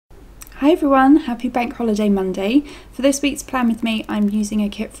Hi everyone, happy Bank Holiday Monday. For this week's plan with me, I'm using a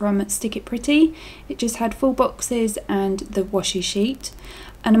kit from Stick It Pretty. It just had full boxes and the washi sheet.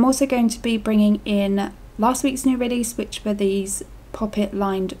 And I'm also going to be bringing in last week's new release, which were these Pop-It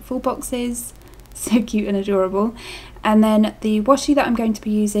lined full boxes. So cute and adorable. And then the washi that I'm going to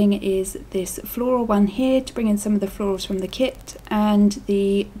be using is this floral one here to bring in some of the florals from the kit, and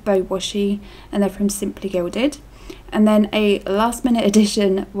the bow washi, and they're from Simply Gilded. And then a last minute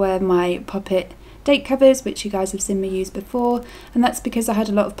addition were my Pop-It date covers, which you guys have seen me use before, and that's because I had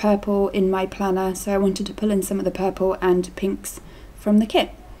a lot of purple in my planner, so I wanted to pull in some of the purple and pinks from the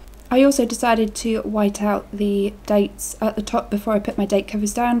kit. I also decided to white out the dates at the top before I put my date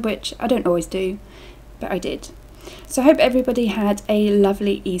covers down, which I don't always do, but I did. So I hope everybody had a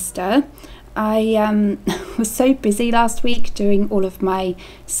lovely Easter. I was so busy last week doing all of my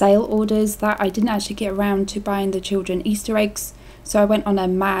sale orders that I didn't actually get around to buying the children Easter eggs, so I went on a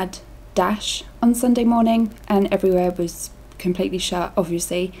mad dash on Sunday morning and everywhere was completely shut,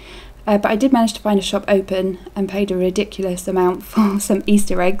 obviously. But I did manage to find a shop open and paid a ridiculous amount for some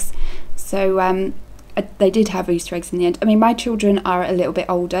Easter eggs, so they did have Easter eggs in the end. I mean, my children are a little bit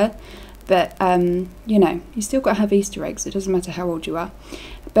older, but you know, you still got to have Easter eggs, it doesn't matter how old you are.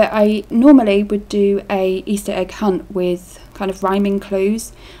 But I normally would do a Easter egg hunt with kind of rhyming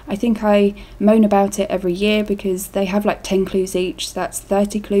clues. I think I moan about it every year because they have like 10 clues each, so that's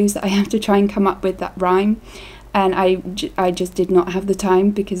 30 clues that I have to try and come up with that rhyme. And I just did not have the time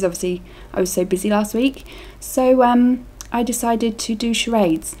because obviously I was so busy last week. So I decided to do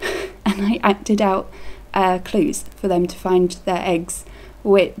charades and I acted out clues for them to find their eggs,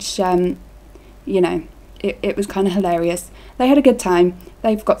 which, you know, it was kind of hilarious. They had a good time,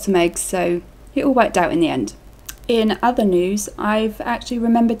 they've got some eggs, so it all worked out in the end. In other news, I've actually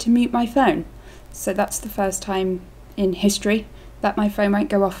remembered to mute my phone. So that's the first time in history that my phone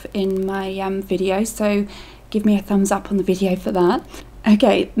won't go off in my video, so give me a thumbs up on the video for that.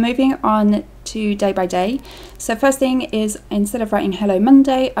 Okay, moving on to day by day. So first thing is, instead of writing Hello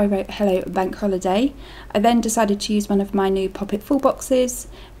Monday, I wrote Hello Bank Holiday. I then decided to use one of my new Pop-It full boxes,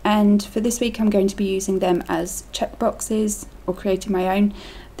 and for this week I'm going to be using them as check boxes or creating my own.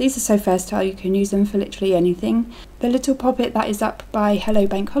 These are so versatile, you can use them for literally anything. The little Pop-It that is up by Hello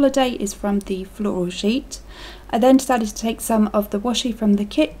Bank Holiday is from the floral sheet. I then decided to take some of the washi from the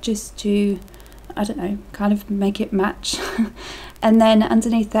kit just to, I don't know, kind of make it match. And then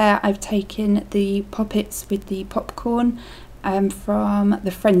underneath there I've taken the Pop-Its with the popcorn from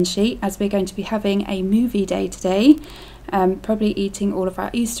the friend sheet, as we're going to be having a movie day today, probably eating all of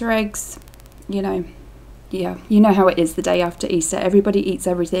our Easter eggs. You know, yeah, you know how it is the day after Easter, everybody eats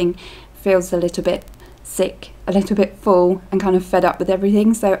everything, feels a little bit sick, a little bit full and kind of fed up with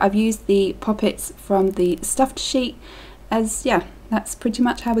everything. So I've used the Pop-Its from the stuffed sheet as, yeah, that's pretty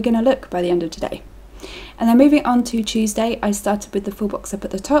much how we're going to look by the end of today. And then moving on to Tuesday, I started with the full box up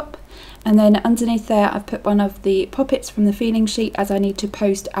at the top, and then underneath there I've put one of the Pop-Its from the feeling sheet, as I need to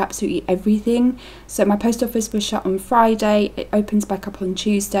post absolutely everything. So my post office was shut on Friday, it opens back up on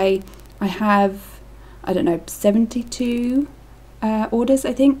Tuesday. I have, I don't know, 72 orders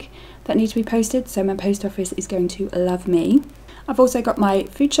I think that need to be posted, so my post office is going to love me. I've also got my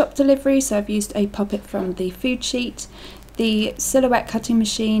food shop delivery, so I've used a Pop-It from the food sheet. The silhouette cutting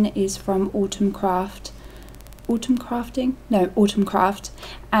machine is from Autumn Craft,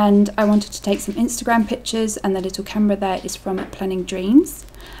 and I wanted to take some Instagram pictures, and the little camera there is from Planning Dreams.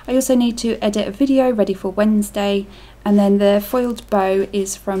 I also need to edit a video ready for Wednesday, and then the foiled bow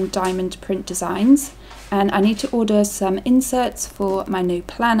is from Diamond Print Designs, and I need to order some inserts for my new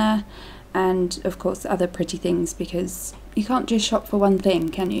planner, and of course other pretty things, because you can't just shop for one thing,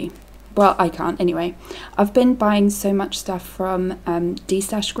 can you? Well, I can't anyway. I've been buying so much stuff from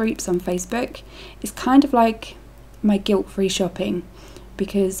D-stash groups on Facebook. It's kind of like my guilt-free shopping,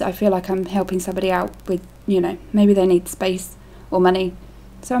 because I feel like I'm helping somebody out with, you know, maybe they need space or money,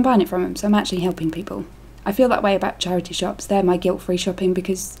 so I'm buying it from them, so I'm actually helping people. I feel that way about charity shops. They're my guilt-free shopping,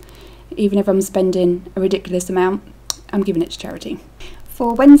 because even if I'm spending a ridiculous amount, I'm giving it to charity.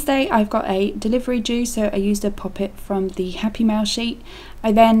 For Wednesday, I've got a delivery due, so I used a Pop-It from the Happy Mail sheet.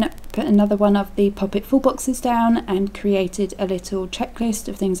 I then put another one of the Pop-It full boxes down and created a little checklist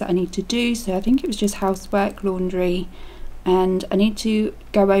of things that I need to do. So I think it was just housework, laundry, and I need to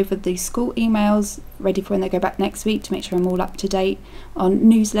go over the school emails ready for when they go back next week to make sure I'm all up to date on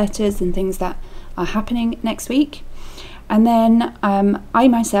newsletters and things that are happening next week. And then I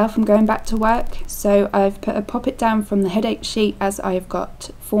myself am going back to work, so I've put a Pop-It down from the headache sheet, as I've got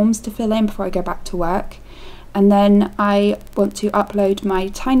forms to fill in before I go back to work. And then I want to upload my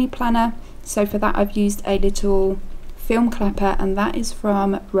tiny planner, so for that I've used a little film clapper, and that is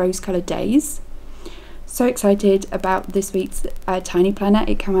from Rose Coloured Days. So excited about this week's tiny planner.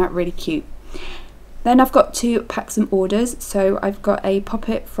 It came out really cute. Then I've got to pack some orders, so I've got a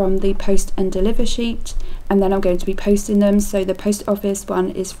poppet from the post and deliver sheet, and then I'm going to be posting them, so the post office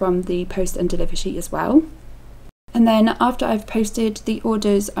one is from the post and deliver sheet as well. And then after I've posted the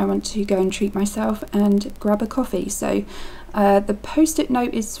orders, I want to go and treat myself and grab a coffee. So the post-it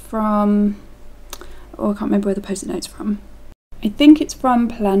note is from, oh, I can't remember where the post-it note's from. I think it's from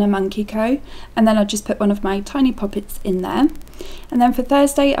Planner Monkey Co. And then I'll just put one of my tiny poppets in there. And then for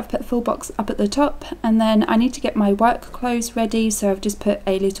Thursday, I've put a full box up at the top, and then I need to get my work clothes ready. So I've just put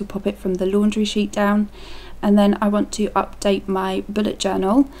a little poppet from the laundry sheet down. And then I want to update my bullet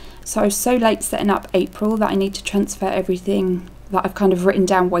journal. So I was so late setting up April that I need to transfer everything that I've kind of written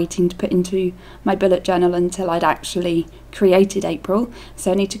down waiting to put into my bullet journal until I'd actually created April.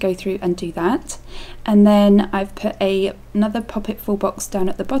 So I need to go through and do that. And then I've put another poppet full box down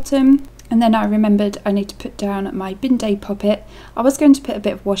at the bottom. And then I remembered I need to put down my bin day poppet. I was going to put a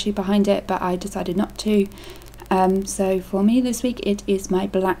bit of washi behind it, but I decided not to. So for me this week it is my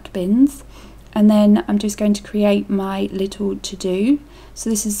black bins. And then I'm just going to create my little to-do. So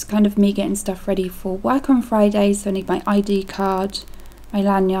this is kind of me getting stuff ready for work on Friday. So I need my ID card, my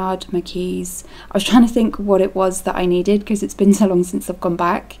lanyard, my keys. I was trying to think what it was that I needed because it's been so long since I've gone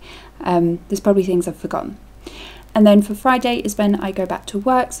back. There's probably things I've forgotten. And then for Friday is when I go back to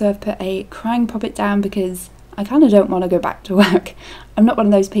work. So I've put a crying poppet down because I kind of don't want to go back to work. I'm not one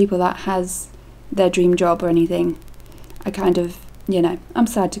of those people that has their dream job or anything. I kind of, you know, I'm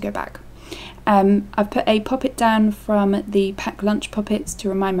sad to go back. I've put a poppet down from the pack lunch poppets to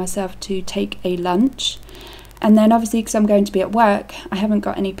remind myself to take a lunch. And then obviously because I'm going to be at work, I haven't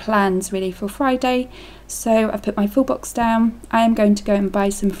got any plans really for Friday. So I've put my full box down. I am going to go and buy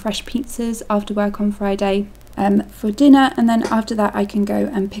some fresh pizzas after work on Friday for dinner. And then after that I can go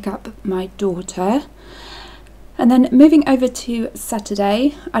and pick up my daughter. And then moving over to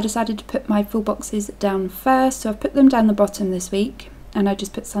Saturday, I decided to put my full boxes down first. So I've put them down the bottom this week. And I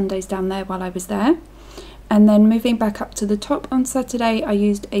just put Sundays down there while I was there. And then moving back up to the top on Saturday, I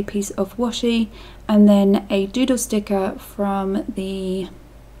used a piece of washi and then a doodle sticker from the,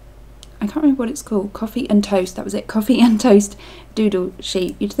 I can't remember what it's called, Coffee and Toast, that was it, Coffee and Toast doodle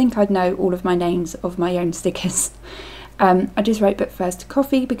sheet. You'd think I'd know all of my names of my own stickers. I just wrote but first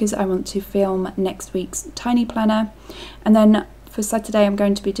coffee because I want to film next week's tiny planner. And then for Saturday I'm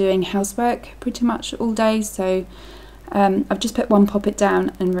going to be doing housework pretty much all day, so I've just put one poppet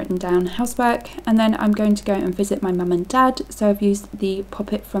down and written down housework, and then I'm going to go and visit my mum and dad, so I've used the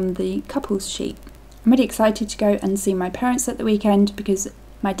poppet from the couples sheet. I'm really excited to go and see my parents at the weekend because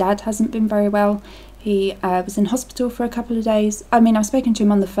my dad hasn't been very well. He was in hospital for a couple of days. I mean, I've spoken to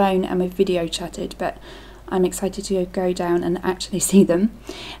him on the phone and we've video chatted, but I'm excited to go down and actually see them.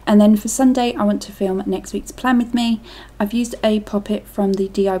 And then for Sunday, I want to film next week's Plan With Me. I've used a poppet from the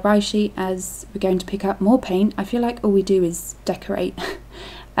DIY sheet as we're going to pick up more paint. I feel like all we do is decorate.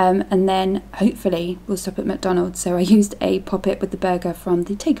 And then hopefully we'll stop at McDonald's. So I used a poppet with the burger from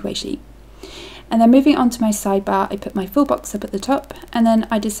the takeaway sheet. And then moving on to my sidebar, I put my full box up at the top, and then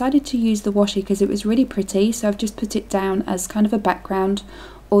I decided to use the washi because it was really pretty. So I've just put it down as kind of a background,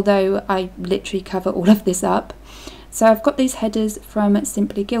 although I literally cover all of this up. So I've got these headers from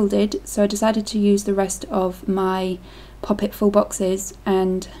Simply Gilded, so I decided to use the rest of my poppet full boxes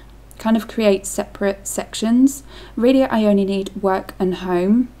and kind of create separate sections. Really I only need work and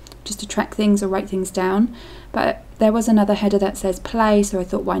home just to track things or write things down, but there was another header that says play, so I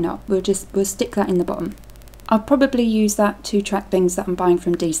thought why not, we'll stick that in the bottom. I'll probably use that to track things that I'm buying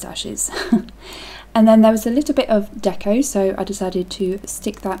from D-Stashes. And then there was a little bit of deco, so I decided to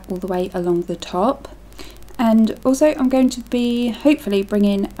stick that all the way along the top. And also I'm going to be hopefully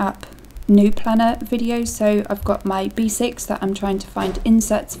bringing up new planner videos. So I've got my B6 that I'm trying to find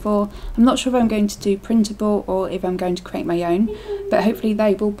inserts for. I'm not sure if I'm going to do printable or if I'm going to create my own, but hopefully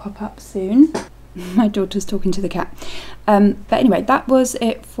they will pop up soon. My daughter's talking to the cat. But anyway, that was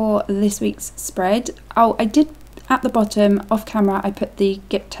it for this week's spread. Oh, I did at the bottom, off camera, I put the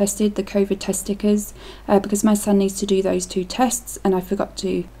get tested, the COVID test stickers, because my son needs to do those 2 tests and I forgot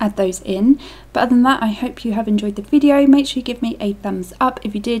to add those in. But other than that, I hope you have enjoyed the video. Make sure you give me a thumbs up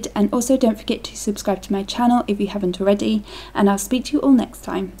if you did, and also don't forget to subscribe to my channel if you haven't already, and I'll speak to you all next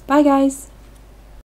time. Bye guys!